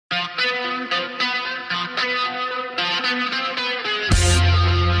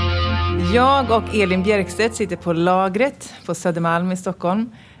Jag och Elin Bjärkstedt sitter på lagret på Södermalm i Stockholm.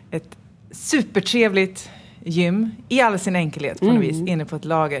 Ett supertrevligt gym i all sin enkelhet på något vis, inne på ett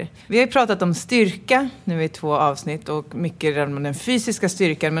lager. Vi har ju pratat om styrka nu i 2 avsnitt och mycket om den fysiska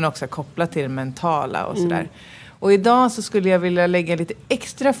styrkan men också kopplat till den mentala och sådär. Och idag så skulle jag vilja lägga lite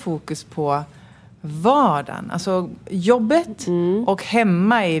extra fokus på vardagen, alltså jobbet och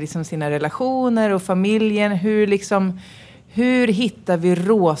hemma i liksom sina relationer och familjen. Hur hittar vi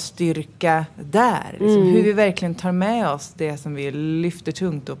råstyrka där? Liksom, hur vi verkligen tar med oss det som vi lyfter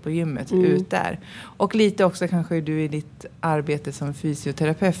tungt upp på gymmet ut där. Och lite också kanske hur du i ditt arbete som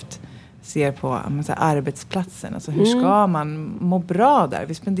fysioterapeut ser på arbetsplatsen. Alltså hur ska man må bra där?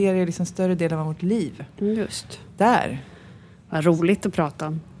 Vi spenderar ju liksom större delen av vårt liv. Just. Där. Vad roligt att prata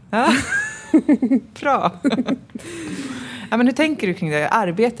om. Ja. Bra. Ja, men hur tänker du kring det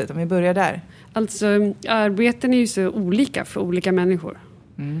arbetet om vi börjar där? Alltså arbeten är ju så olika för olika människor.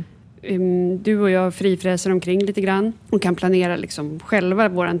 Du och jag frifräser omkring lite grann och kan planera liksom själva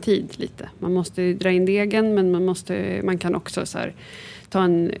våran tid lite. Man måste dra in degen men man kan också så här, ta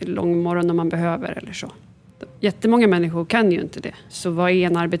en lång morgon om man behöver eller så. Jättemånga människor kan ju inte det. Så vad är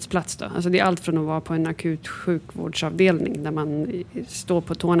en arbetsplats då? Alltså det är allt från att vara på en akut sjukvårdsavdelning där man står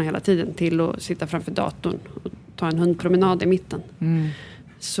på tårna hela tiden till att sitta framför datorn och ta en hundpromenad i mitten.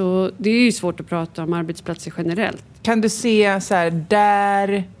 Så det är ju svårt att prata om arbetsplatser generellt. Kan du se så här,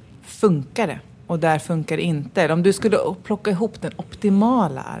 där funkar det och där funkar det inte? Eller om du skulle plocka ihop den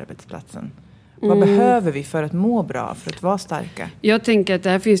optimala arbetsplatsen. Vad behöver vi för att må bra, för att vara starka? Jag tänker att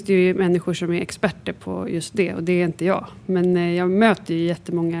där finns det ju människor som är experter på just det. Och det är inte jag. Men jag möter ju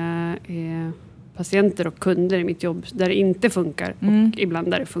jättemånga patienter och kunder i mitt jobb där det inte funkar. Och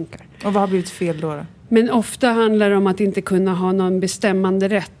ibland där det funkar. Och vad har blivit fel då? Men ofta handlar det om att inte kunna ha någon bestämmande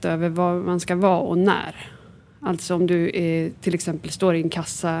rätt över vad man ska vara och när. Alltså om du till exempel står i en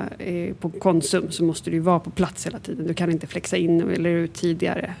kassa på Konsum så måste du vara på plats hela tiden. Du kan inte flexa in eller ut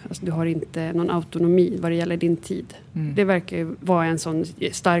tidigare. Alltså du har inte någon autonomi vad det gäller din tid. Det verkar vara en sån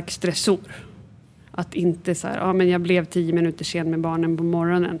stark stressor. Att inte så här, men jag blev 10 minuter sen med barnen på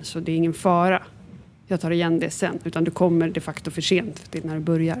morgonen så det är ingen fara. Jag tar igen det sen. Utan du kommer de facto för sent till när det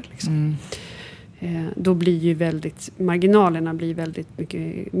börjar. Liksom. Då blir ju marginalerna blir väldigt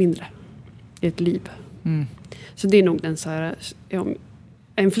mycket mindre i ett liv. Så det är nog den så här,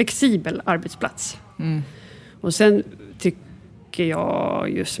 en flexibel arbetsplats. Och sen tycker jag,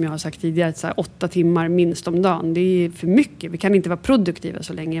 just som jag har sagt tidigare, att så här 8 timmar minst om dagen, det är för mycket. Vi kan inte vara produktiva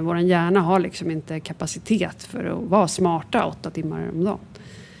så länge. Vår hjärna har liksom inte kapacitet för att vara smarta 8 timmar om dagen.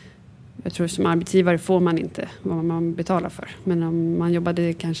 Jag tror som arbetsgivare får man inte vad man betalar för. Men om man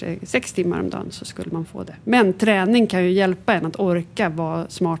jobbade kanske 6 timmar om dagen så skulle man få det. Men träning kan ju hjälpa en att orka vara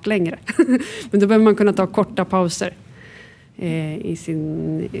smart längre. Men då behöver man kunna ta korta pauser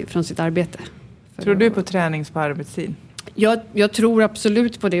från sitt arbete. Tror du på träning på arbetstid? Jag tror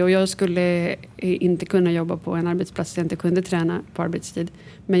absolut på det och jag skulle inte kunna jobba på en arbetsplats där jag inte kunde träna på arbetstid.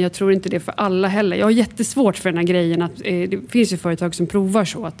 Men jag tror inte det för alla heller. Jag har jättesvårt för den här grejen att det finns ju företag som provar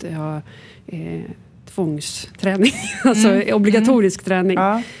så att ha tvångsträning, alltså obligatorisk träning.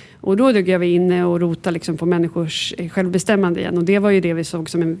 Ja. Och då är vi inne och rotar liksom på människors självbestämmande igen. Och det var ju det vi såg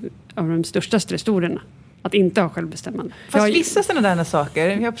som en av de största stressorerna. Att inte ha självbestämmande. Fast vissa sådana där saker.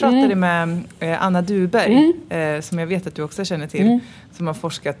 Jag pratade med Anna Duberg, som jag vet att du också känner till. Som har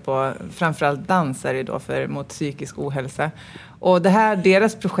forskat på framförallt dansare då mot psykisk ohälsa. Och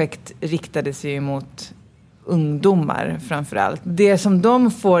deras projekt riktade sig ju mot ungdomar framförallt. Det som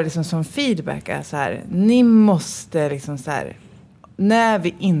de får liksom som feedback är så här: ni måste liksom så här, när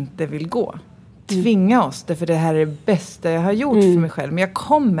vi inte vill gå, tvinga oss, därför det här är det bästa jag har gjort för mig själv. Men jag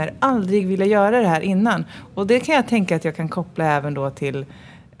kommer aldrig vilja göra det här innan. Och det kan jag tänka att jag kan koppla även då till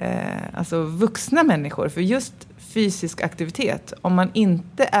alltså vuxna människor. För just fysisk aktivitet, om man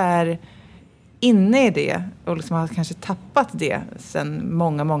inte är inne i det och liksom har kanske tappat det sedan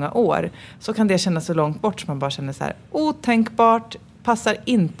många, många år, så kan det kännas så långt bort som man bara känner så här: otänkbart, passar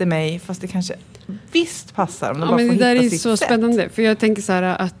inte mig, fast det kanske visst passar om de bara får hitta sitt sätt. Det där är så spännande, för jag tänker så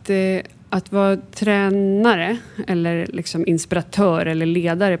här att vara tränare eller liksom inspiratör eller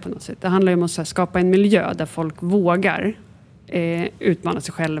ledare på något sätt. Det handlar ju om att så här, skapa en miljö där folk vågar utmana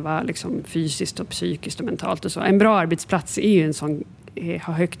sig själva liksom, fysiskt och psykiskt och mentalt och så. En bra arbetsplats är ju en sån,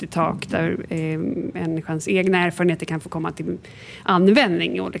 har högt i tak där människans egna erfarenheter kan få komma till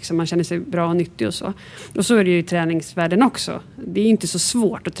användning och liksom man känner sig bra och nyttig och så. Och så är det ju i träningsvärlden också. Det är inte så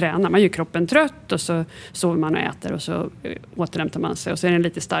svårt att träna. Man gör kroppen trött och så sover man och äter och så återhämtar man sig och så är den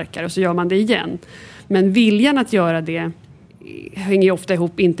lite starkare och så gör man det igen. Men viljan att göra det hänger ju ofta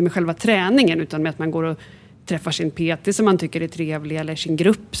ihop inte med själva träningen utan med att man går och träffar sin PT som man tycker är trevlig, eller sin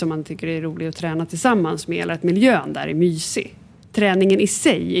grupp som man tycker är rolig att träna tillsammans med, eller att miljön där är mysig. Träningen i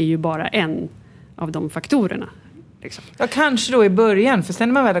sig är ju bara en av de faktorerna. Liksom. Ja, kanske då i början, för sen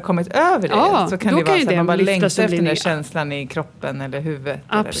när man väl har kommit över det så kan det vara så att man bara längtar efter den där känslan i kroppen eller huvudet.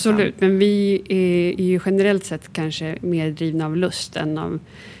 Absolut, eller liksom. Men vi är ju generellt sett kanske mer drivna av lust än av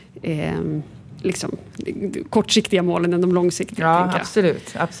liksom, kortsiktiga målen än de långsiktiga. Ja,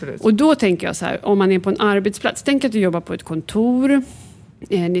 absolut. Och då tänker jag så här, om man är på en arbetsplats, tänk att du jobbar på ett kontor,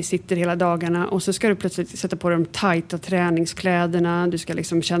 ni sitter hela dagarna och så ska du plötsligt sätta på de tajta träningskläderna, du ska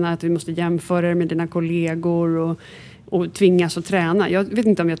liksom känna att du måste jämföra dig med dina kollegor och tvingas att träna. Jag vet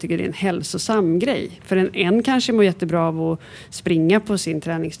inte om jag tycker det är en hälsosam grej. För en kanske mår jättebra av att springa på sin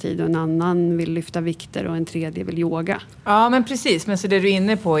träningstid och en annan vill lyfta vikter och en tredje vill yoga. Ja, men precis. Men så det du är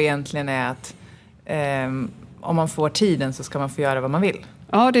inne på egentligen är att om man får tiden så ska man få göra vad man vill.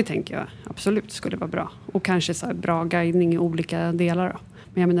 Ja, det tänker jag. Absolut skulle vara bra. Och kanske så här bra guidning i olika delar då.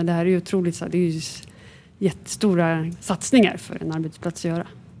 Men jag menar, det här är ju otroligt så här, det är ju jättestora satsningar för en arbetsplats att göra.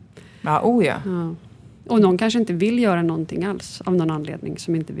 Ja, ja. Och någon kanske inte vill göra någonting alls av någon anledning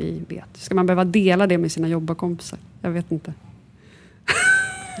som inte vi vet. Ska man behöva dela det med sina jobbarkompisar? Jag vet inte.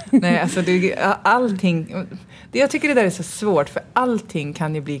 Nej, alltså allting... Jag tycker det där är så svårt, för allting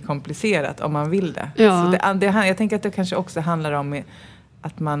kan ju bli komplicerat om man vill det. Ja. Så jag tänker att det kanske också handlar om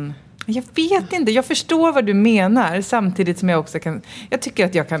att man... Jag vet inte, jag förstår vad du menar, samtidigt som jag också kan... Jag tycker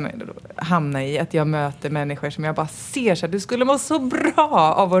att jag kan hamna i att jag möter människor som jag bara ser så att du skulle må så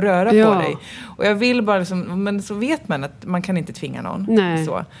bra av att röra på dig. Och jag vill bara liksom, men så vet man att man kan inte tvinga någon. Nej.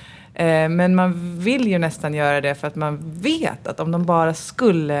 Så. Men man vill ju nästan göra det för att man vet att om de bara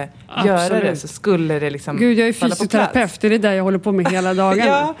skulle göra det så skulle det liksom... Gud, jag är fysioterapeut, det är det där jag håller på med hela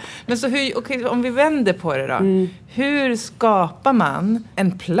dagarna. Ja, men så om vi vänder på det då. Hur skapar man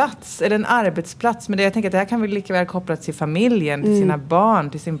en plats eller en arbetsplats? Men jag tänker att det här kan vi lika väl koppla till familjen, till sina barn,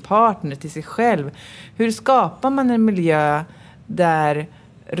 till sin partner, till sig själv. Hur skapar man en miljö där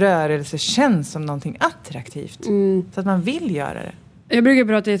rörelse känns som någonting attraktivt? Så att man vill göra det. Jag brukar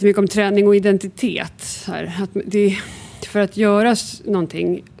prata jättemycket om träning och identitet. För att göra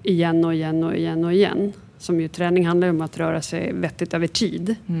någonting igen och igen och igen och igen. Som ju träning handlar om att röra sig vettigt över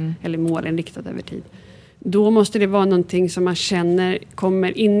tid. Eller målinriktat över tid. Då måste det vara någonting som man känner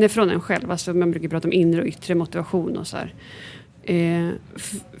kommer inifrån en själv. Alltså man brukar prata om inre och yttre motivation och så här.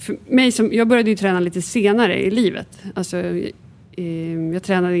 För mig jag började ju träna lite senare i livet. Alltså, jag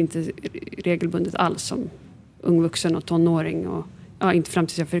tränade inte regelbundet alls som ungvuxen och tonåring och inte fram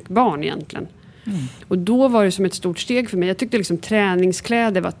tills jag fick barn egentligen. Och då var det som ett stort steg för mig. Jag tyckte liksom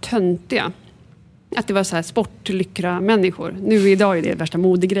träningskläder var töntiga. Att det var så här sportlyckra människor. Nu idag är det värsta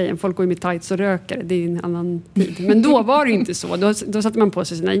modegrejen. Folk går ju med tights och röker. Det är en annan tid. Men då var det inte så. Då satte man på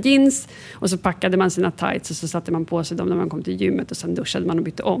sig sina jeans och så packade man sina tights och så satte man på sig dem när man kom till gymmet och sen duschade man och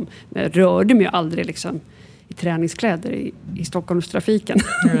bytte om. Men jag rörde mig ju aldrig liksom i träningskläder i Stockholmstrafiken.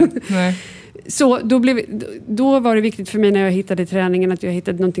 Nej. Så då var det viktigt för mig när jag hittade träningen att jag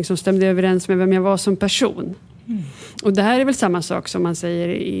hittade någonting som stämde överens med vem jag var som person. Och det här är väl samma sak som man säger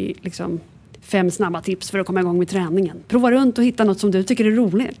i liksom 5 snabba tips för att komma igång med träningen. Prova runt och hitta något som du tycker är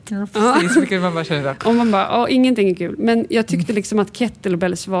roligt. Ja, precis. Vilket man bara känner. Och man bara, ingenting är kul. Men jag tyckte liksom att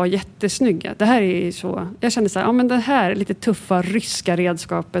kettlebells var jättesnygga. Det här är så... Jag kände så här, men det här lite tuffa ryska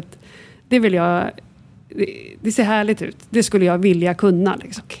redskapet, det vill jag... Det ser härligt ut. Det skulle jag vilja kunna.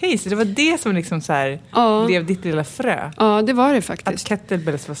 Liksom. Okej, så det var det som liksom så här blev ditt lilla frö? Ja, det var det faktiskt. Att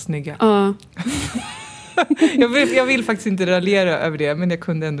kettlebells var snygga? Ja. jag vill faktiskt inte raljera över det, men jag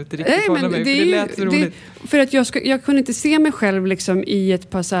kunde ändå inte riktigt hålla mig, för det lät så roligt. För att jag kunde inte se mig själv liksom i ett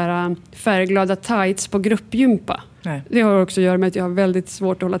par så här färgglada tights på gruppgympa. Nej. Det har också att göra med att jag har väldigt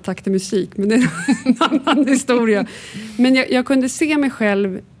svårt att hålla takt i musik, men det är en annan historia. Men jag kunde se mig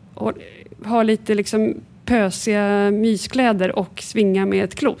själv och ha lite liksom pösiga myskläder och svinga med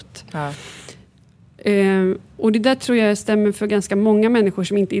ett klot. Ja. Och det där tror jag stämmer för ganska många människor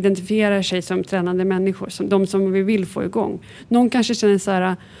som inte identifierar sig som tränande människor, som de som vi vill få igång. Någon kanske känner så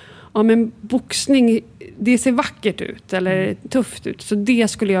här, men boxning, det ser vackert ut eller tufft ut, så det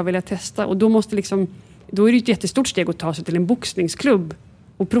skulle jag vilja testa. Och då är det ett jättestort steg att ta sig till en boxningsklubb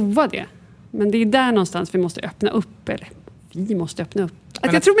och prova det. Men det är där någonstans vi måste öppna upp,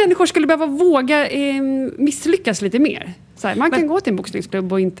 jag tror människor skulle behöva våga misslyckas lite mer. Så här, man kan gå till en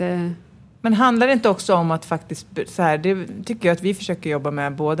boxningsklubb och inte... Men handlar det inte också om att faktiskt, så här, det tycker jag att vi försöker jobba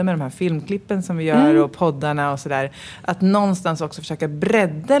med, både med de här filmklippen som vi gör och poddarna och sådär, att någonstans också försöka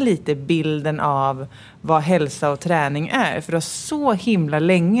bredda lite bilden av vad hälsa och träning är. För då så himla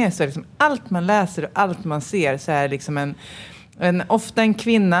länge så är det liksom allt man läser och allt man ser så är liksom Ofta en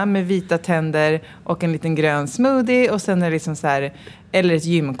kvinna med vita tänder och en liten grön smoothie och sen är det liksom så här, eller ett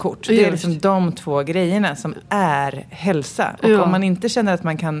gymkort. Det är liksom de 2 grejerna som är hälsa. Och om man inte känner att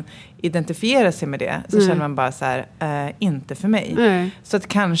man kan identifiera sig med det så känner man bara så här, inte för mig. Så att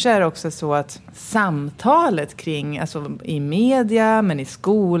kanske är det också så att samtalet kring, alltså i media men i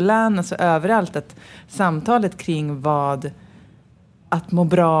skolan, alltså överallt, att samtalet kring vad att må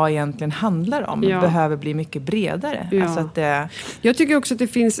bra egentligen handlar om behöver bli mycket bredare. Alltså att jag tycker också att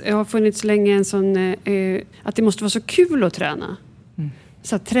det har funnits länge en sån att det måste vara så kul att träna.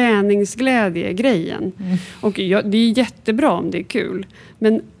 Så träningsglädje grejen. Och det är jättebra om det är kul.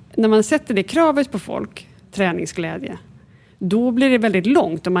 Men när man sätter det kravet på folk, träningsglädje, då blir det väldigt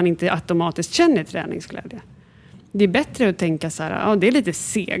långt om man inte automatiskt känner träningsglädje. Det är bättre att tänka så här, det är lite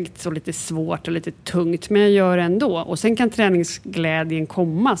segt och lite svårt och lite tungt, men jag gör det ändå. Och sen kan träningsglädjen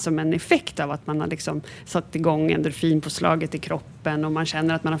komma som en effekt av att man har liksom satt igång endorfinpåslaget i kroppen och man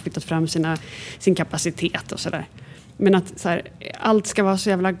känner att man har flyttat fram sin kapacitet och sådär. Men att så här, allt ska vara så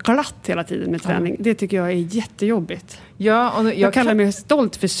jävla glatt hela tiden med träning, det tycker jag är jättejobbigt. Ja, och jag kallar mig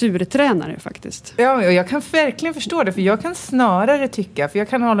stolt för surtränare faktiskt. Ja, och jag kan verkligen förstå det, för jag kan snarare tycka, för jag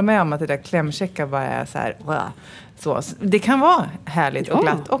kan hålla med om att det där klämchecka bara är så här, så. Det kan vara härligt och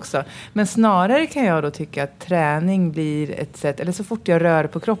glatt också. Men snarare kan jag då tycka att träning blir ett sätt, eller så fort jag rör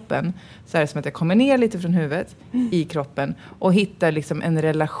på kroppen så är det som att jag kommer ner lite från huvudet i kroppen och hittar liksom en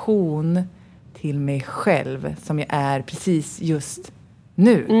relation till mig själv som jag är precis just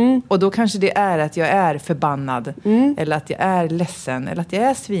nu. Och då kanske det är att jag är förbannad eller att jag är ledsen eller att jag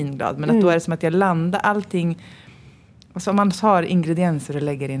är svinglad. Men att då är det som att jag landar allting. Alltså om man tar ingredienser och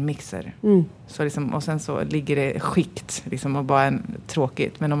lägger i en mixer så liksom, och sen så ligger det skikt liksom, och bara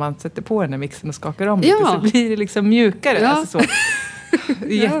tråkigt. Men om man sätter på den här mixen och skakar om lite så blir det liksom mjukare. Ja. Alltså så.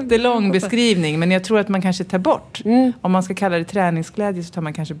 Jättelång beskrivning, men jag tror att man kanske tar bort. Om man ska kalla det träningsglädje så tar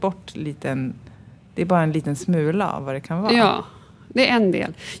man kanske bort det är bara en liten smula av vad det kan vara. Ja, det är en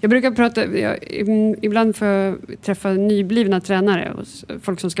del. Jag brukar prata, ibland får jag träffa nyblivna tränare och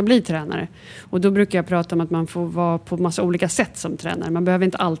folk som ska bli tränare. Och då brukar jag prata om att man får vara på massa olika sätt som tränare. Man behöver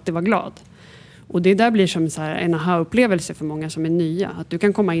inte alltid vara glad. Och det där blir som så här en aha-upplevelse för många som är nya. Att du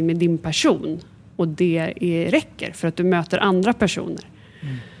kan komma in med din person och det räcker för att du möter andra personer.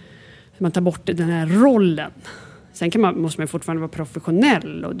 Man tar bort den här rollen. Sen måste man fortfarande vara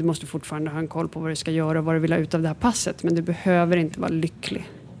professionell och du måste fortfarande ha en koll på vad du ska göra och vad du vill ha ut av det här passet. Men du behöver inte vara lycklig.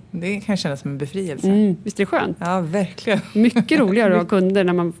 Det kan kännas som en befrielse. Visst är det skönt? Ja, verkligen. Mycket roligare att ha kunder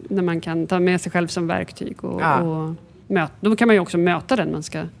när man kan ta med sig själv som verktyg och möta. Då kan man ju också möta den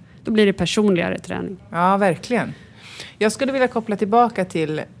då blir det personligare träning. Ja, verkligen. Jag skulle vilja koppla tillbaka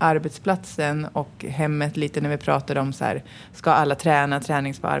till arbetsplatsen och hemmet lite när vi pratade om så här, ska alla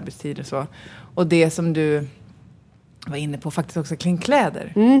tränings på arbetstid och så. Och det som du var inne på faktiskt också kring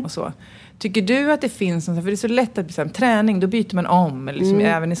kläder och så. Tycker du att det finns för det är så lätt att bli träning, då byter man om, eller liksom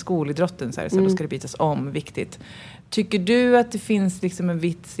även i skolidrotten så då ska det bytas om, viktigt. Tycker du att det finns liksom en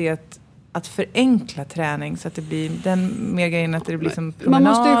vits i att förenkla träning så att det blir den mer grejen att det blir som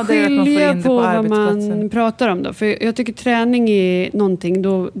promenader, man måste skilja på vad man pratar om då, för jag tycker träning är någonting,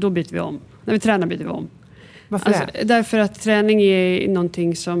 då byter vi om. När vi tränar byter vi om. Varför det? Därför att träning är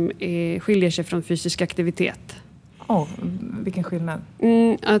någonting som skiljer sig från fysisk aktivitet. Vilken skillnad?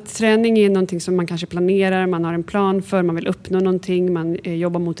 Att träning är någonting som man kanske planerar, man har en plan för, man vill uppnå någonting, man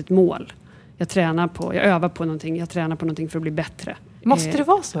jobbar mot ett mål. Jag övar på någonting, jag tränar på någonting för att bli bättre. Måste det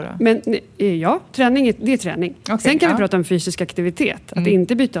vara så då? Men träning det är träning. Okay, sen kan vi prata om fysisk aktivitet. Att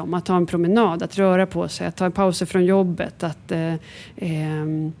inte byta om, att ta en promenad, att röra på sig, att ta pauser från jobbet, att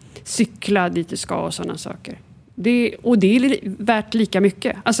cykla dit du ska och sådana saker. Det är värt lika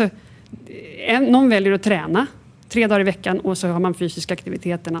mycket. Alltså, någon väljer att träna 3 dagar i veckan och så har man fysisk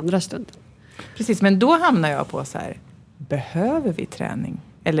aktivitet den andra stunden. Precis, men då hamnar jag på så här, behöver vi träning?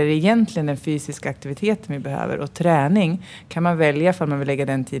 Eller egentligen den fysiska aktiviteten vi behöver. Och träning kan man välja för om man vill lägga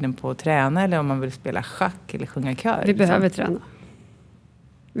den tiden på att träna eller om man vill spela schack eller sjunga kör. Vi behöver träna.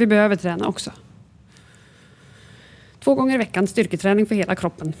 Vi behöver träna också. 2 gånger i veckan styrketräning för hela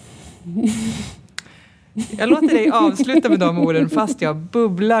kroppen. Jag låter dig avsluta med de orden fast jag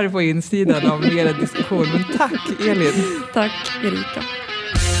bubblar på insidan av mer diskussion. Men tack Elin. Tack Erika.